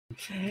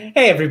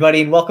Hey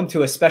everybody, and welcome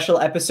to a special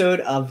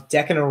episode of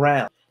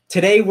Deckinaround.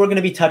 Today we're going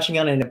to be touching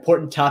on an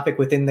important topic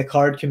within the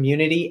card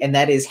community, and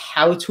that is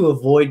how to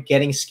avoid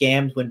getting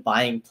scammed when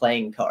buying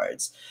playing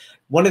cards.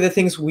 One of the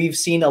things we've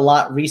seen a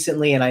lot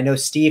recently, and I know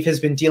Steve has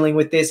been dealing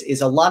with this,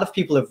 is a lot of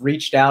people have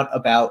reached out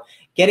about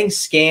getting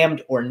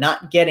scammed or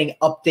not getting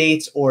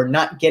updates or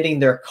not getting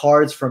their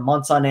cards for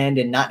months on end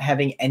and not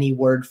having any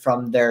word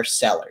from their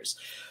sellers.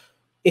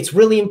 It's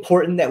really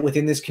important that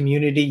within this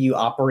community, you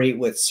operate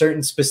with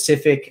certain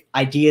specific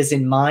ideas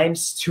in mind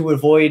to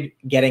avoid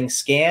getting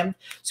scammed.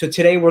 So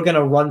today we're going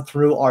to run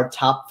through our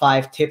top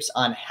 5 tips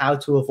on how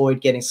to avoid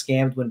getting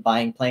scammed when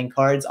buying playing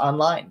cards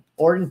online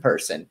or in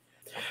person.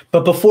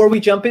 But before we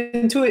jump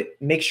into it,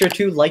 make sure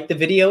to like the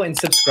video and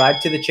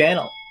subscribe to the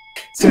channel.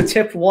 So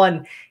tip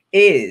 1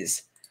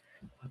 is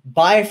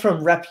buy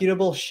from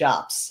reputable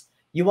shops.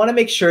 You want to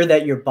make sure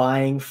that you're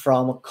buying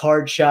from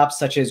card shops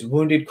such as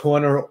Wounded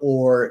Corner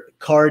or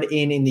Card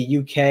in the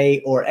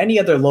UK or any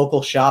other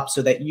local shop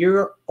so that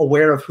you're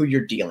aware of who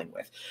you're dealing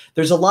with.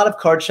 There's a lot of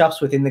card shops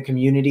within the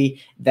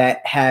community that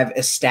have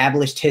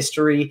established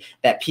history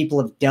that people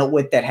have dealt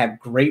with that have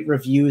great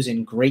reviews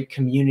and great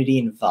community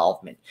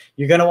involvement.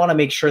 You're going to want to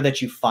make sure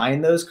that you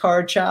find those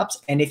card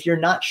shops. And if you're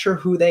not sure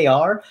who they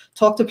are,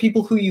 talk to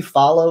people who you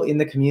follow in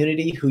the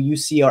community, who you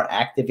see are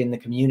active in the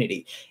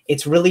community.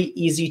 It's really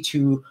easy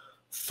to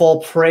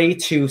fall prey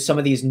to some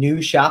of these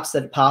new shops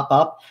that pop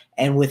up.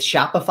 And with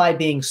Shopify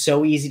being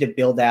so easy to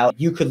build out,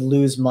 you could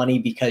lose money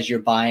because you're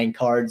buying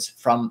cards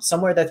from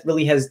somewhere that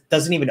really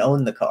doesn't even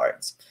own the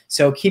cards.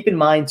 So keep in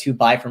mind to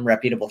buy from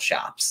reputable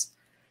shops.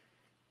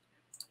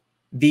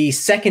 The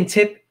second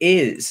tip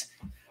is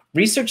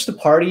research the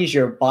parties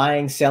you're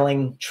buying,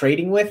 selling,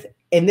 trading with.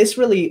 And this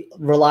really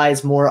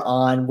relies more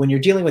on when you're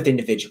dealing with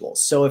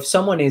individuals. So if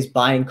someone is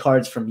buying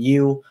cards from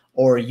you,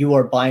 or you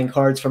are buying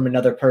cards from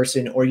another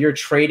person, or you're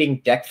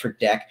trading deck for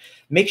deck,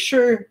 make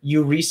sure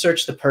you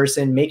research the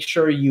person, make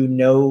sure you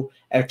know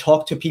or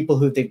talk to people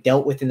who they've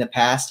dealt with in the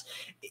past.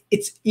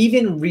 It's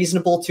even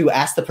reasonable to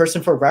ask the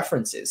person for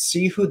references,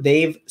 see who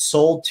they've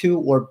sold to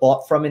or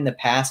bought from in the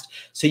past,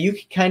 so you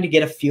can kind of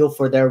get a feel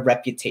for their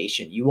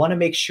reputation. You want to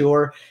make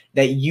sure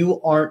that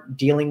you aren't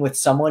dealing with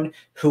someone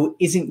who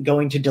isn't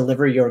going to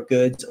deliver your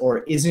goods or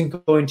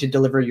isn't going to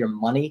deliver your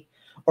money,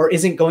 or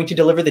isn't going to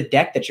deliver the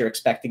deck that you're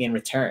expecting in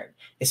return,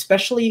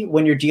 especially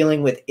when you're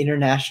dealing with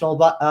international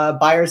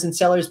buyers and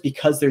sellers,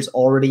 because there's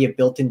already a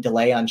built-in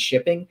delay on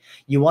shipping.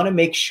 You want to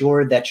make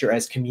sure that you're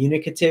as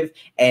communicative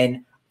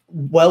and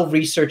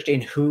well-researched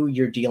in who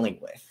you're dealing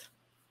with.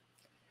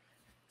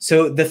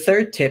 So the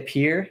third tip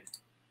here.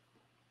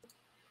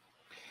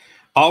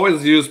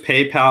 Always use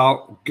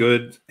PayPal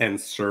goods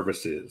and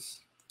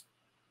services.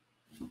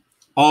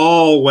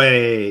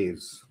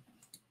 Always.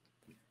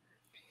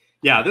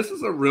 Yeah, this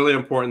is a really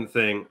important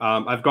thing.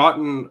 I've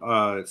gotten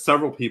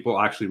several people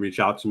actually reach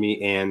out to me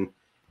and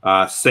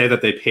say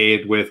that they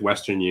paid with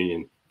Western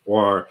Union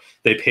or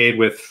they paid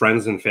with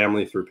friends and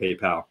family through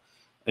PayPal.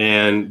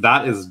 And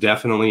that is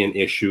definitely an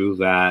issue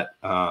that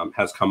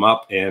has come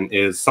up and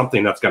is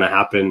something that's going to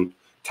happen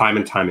time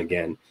and time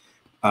again.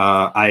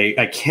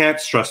 I can't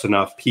stress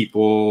enough,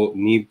 people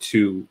need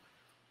to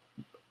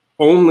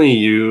only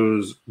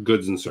use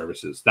goods and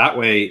services. That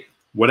way,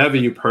 whatever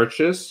you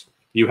purchase,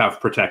 you have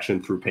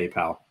protection through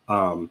PayPal.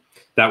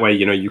 That way,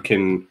 you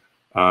can,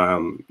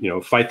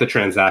 fight the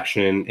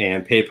transaction,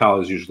 and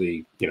PayPal is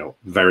usually,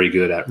 very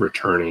good at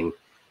returning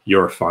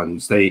your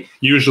funds. They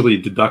usually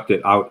deduct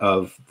it out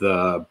of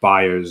the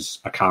buyer's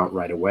account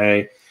right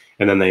away,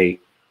 and then they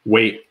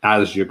wait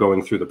as you're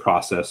going through the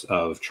process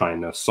of trying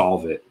to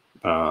solve it.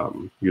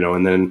 And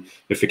then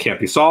if it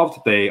can't be solved,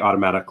 they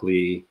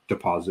automatically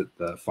deposit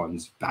the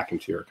funds back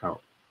into your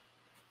account.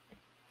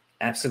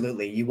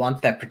 Absolutely. You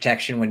want that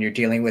protection when you're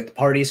dealing with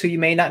parties who you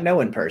may not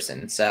know in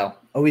person. So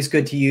always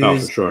good to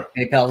use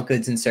PayPal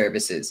goods and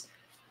services.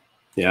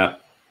 Yeah.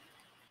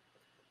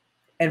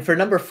 And for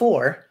number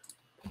 4,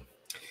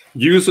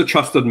 use a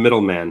trusted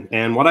middleman.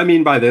 And what I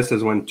mean by this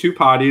is when two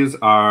parties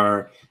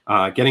are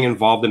getting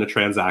involved in a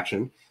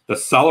transaction, the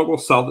seller will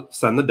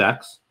send the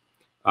decks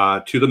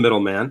to the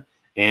middleman.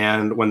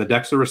 And when the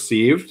decks are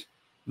received,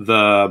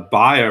 the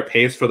buyer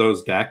pays for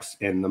those decks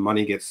and the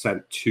money gets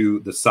sent to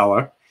the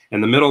seller.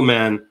 And the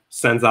middleman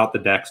sends out the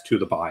decks to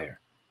the buyer.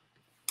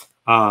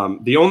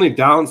 The only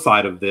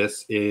downside of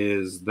this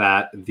is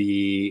that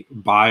the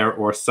buyer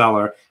or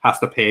seller has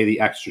to pay the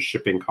extra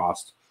shipping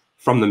cost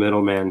from the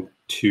middleman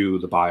to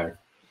the buyer.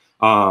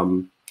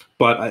 But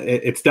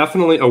it's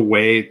definitely a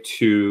way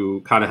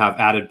to kind of have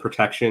added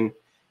protection,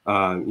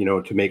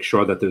 to make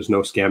sure that there's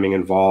no scamming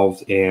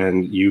involved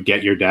and you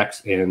get your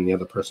decks and the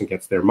other person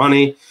gets their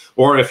money.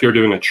 Or if you're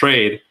doing a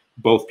trade,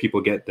 both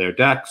people get their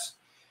decks.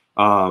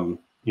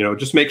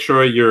 Just make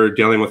sure you're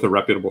dealing with a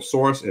reputable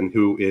source and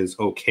who is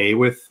okay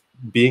with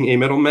being a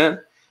middleman.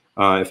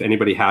 If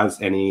anybody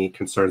has any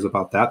concerns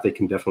about that, they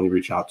can definitely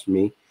reach out to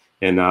me,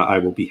 and I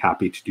will be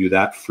happy to do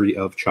that free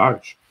of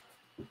charge.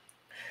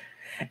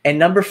 And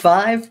number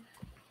 5,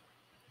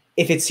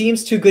 if it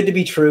seems too good to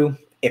be true,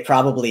 it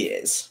probably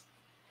is.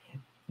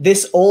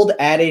 This old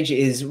adage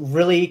is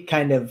really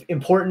kind of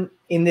important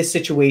in this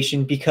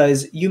situation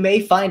because you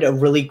may find a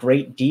really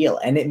great deal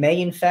and it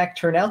may in fact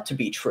turn out to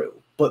be true,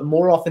 but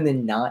more often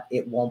than not,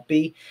 it won't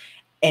be.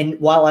 And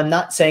while I'm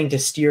not saying to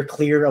steer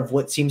clear of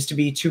what seems to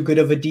be too good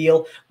of a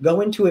deal,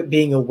 go into it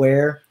being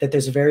aware that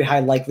there's a very high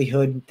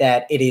likelihood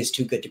that it is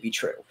too good to be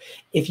true.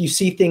 If you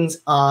see things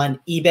on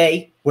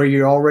eBay where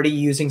you're already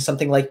using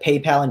something like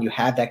PayPal and you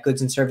have that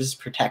goods and services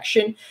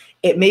protection,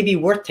 it may be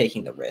worth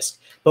taking the risk.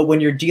 But when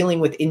you're dealing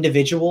with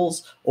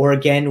individuals or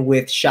again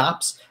with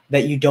shops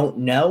that you don't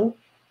know,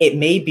 it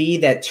may be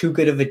that too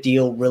good of a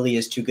deal really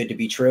is too good to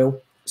be true.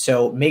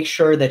 So make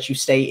sure that you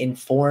stay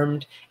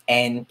informed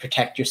and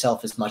protect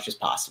yourself as much as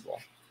possible.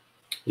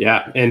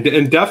 Yeah,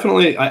 and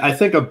definitely, I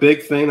think a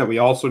big thing that we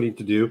also need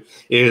to do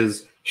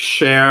is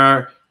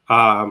share.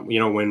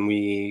 When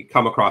we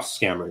come across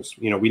scammers,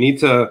 we need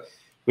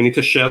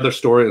to share their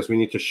stories. We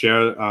need to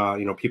share,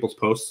 people's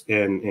posts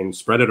and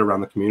spread it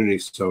around the community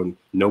so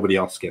nobody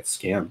else gets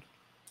scammed.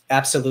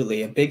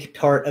 Absolutely. A big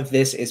part of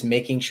this is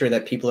making sure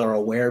that people are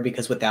aware,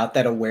 because without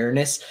that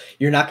awareness,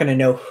 you're not going to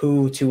know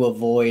who to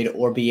avoid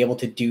or be able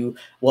to do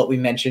what we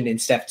mentioned in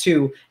step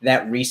 2,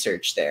 that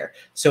research there.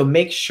 So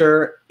make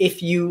sure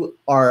if you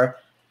are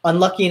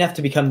unlucky enough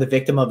to become the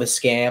victim of a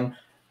scam,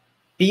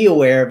 be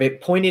aware of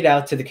it, point it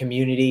out to the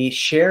community,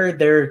 share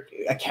their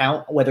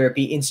account, whether it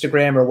be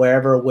Instagram or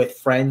wherever, with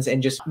friends,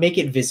 and just make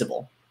it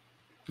visible.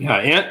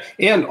 Yeah,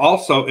 and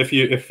also if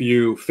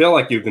you feel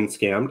like you've been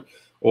scammed,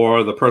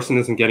 or the person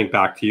isn't getting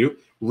back to you,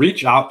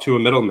 reach out to a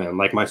middleman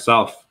like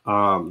myself.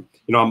 I'm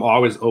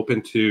always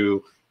open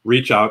to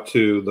reach out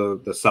to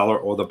the seller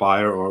or the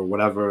buyer or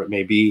whatever it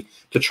may be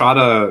to try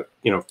to,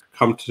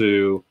 come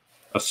to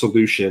a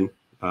solution,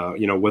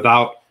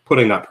 without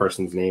putting that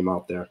person's name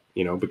out there,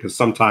 because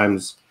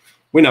sometimes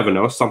we never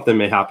know, something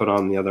may happen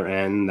on the other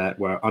end that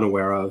we're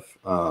unaware of.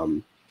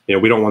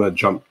 We don't want to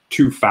jump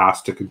too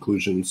fast to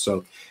conclusions.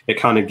 So it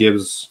kind of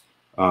gives,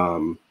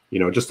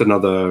 just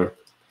another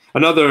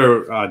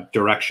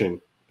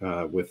direction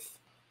with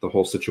the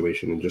whole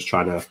situation, and just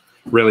trying to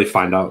really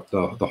find out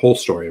the whole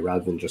story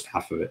rather than just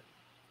half of it.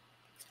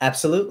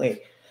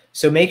 Absolutely.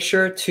 So make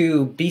sure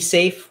to be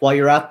safe while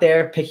you're out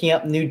there picking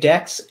up new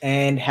decks,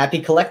 and happy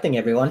collecting,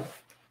 everyone.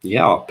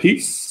 Yeah,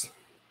 peace.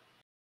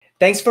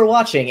 Thanks for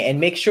watching, and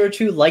make sure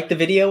to like the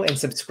video and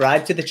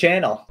subscribe to the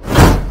channel.